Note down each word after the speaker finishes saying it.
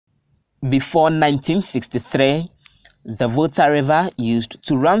Before 1963, the Volta River used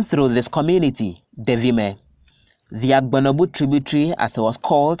to run through this community, Devime. The Akosombo tributary, as it was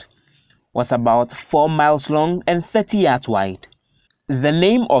called, was about 4 miles long and 30 yards wide. The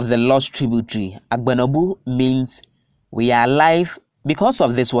name of the lost tributary, Akosombo, means we are alive because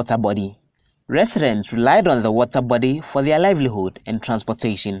of this water body. Residents relied on the water body for their livelihood and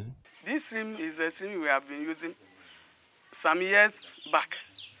transportation. This stream is a stream we have been using some years back.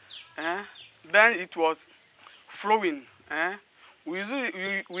 Then it was flowing. We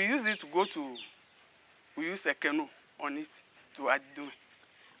use it to go to, we use a canoe on it to Devime,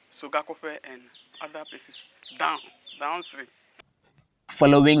 so Gakope and other places downstream.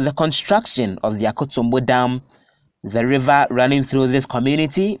 Following the construction of the Akosombo Dam, the river running through this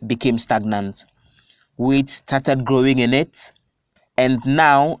community became stagnant. Weeds started growing in it, and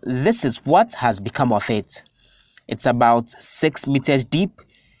now this is what has become of it. It's about 6 meters deep,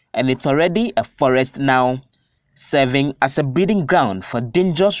 and it's already a forest now, serving as a breeding ground for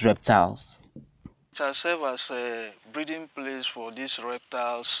dangerous reptiles. It has served as a breeding place for these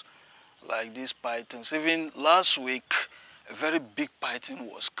reptiles like these pythons. Even last week, a very big python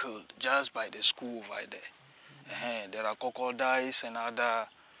was killed just by the school over there. There are crocodiles and other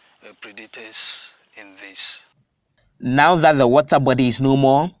predators in this. Now that the water body is no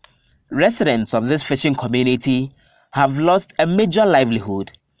more, residents of this fishing community have lost a major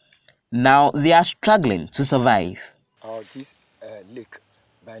livelihood. Now they are struggling to survive. This lake,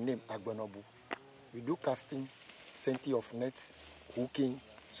 by name Akosombo, we do casting, sending of nets, hooking,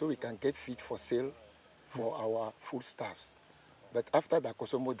 so we can get feed for sale for our foodstuffs. But after the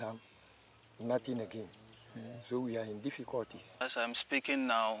Akosombo Dam, nothing again. So we are in difficulties. As I'm speaking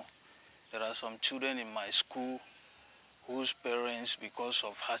now, there are some children in my school whose parents, because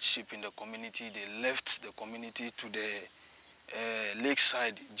of hardship in the community, they left the community to the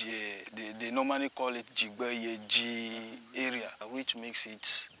lakeside. They normally call it Jigbeyeji area, which makes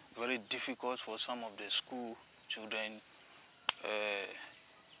it very difficult for some of the school children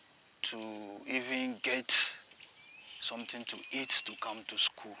to even get something to eat to come to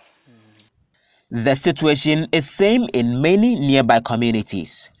school. The situation is same in many nearby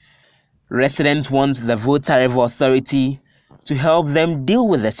communities. Residents want the Volta River Authority to help them deal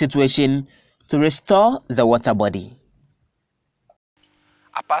with the situation to restore the water body.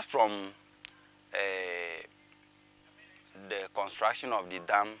 Apart from the construction of the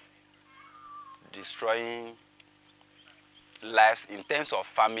dam destroying lives in terms of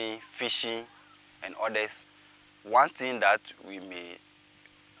farming, fishing, and others, one thing that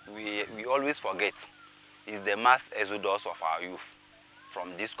we always forget is the mass exodus of our youth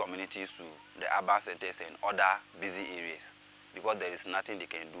from these communities to the urban centers and other busy areas, because there is nothing they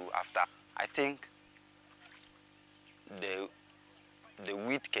can do after. I think the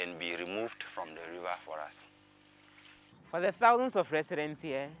weed can be removed from the river for us. For the thousands of residents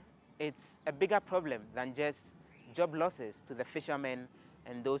here, it's a bigger problem than just job losses to the fishermen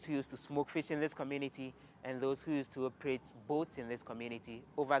and those who used to smoke fish in this community and those who used to operate boats in this community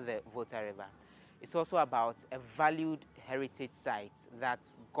over the Volta River. It's also about a valued heritage site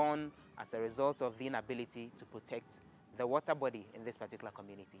that's gone as a result of the inability to protect the water body in this particular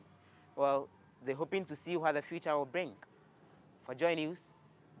community. Well, they're hoping to see what the future will bring. For Joy News,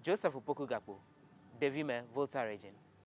 Joseph Opoku Gakpo, Devime, Volta region.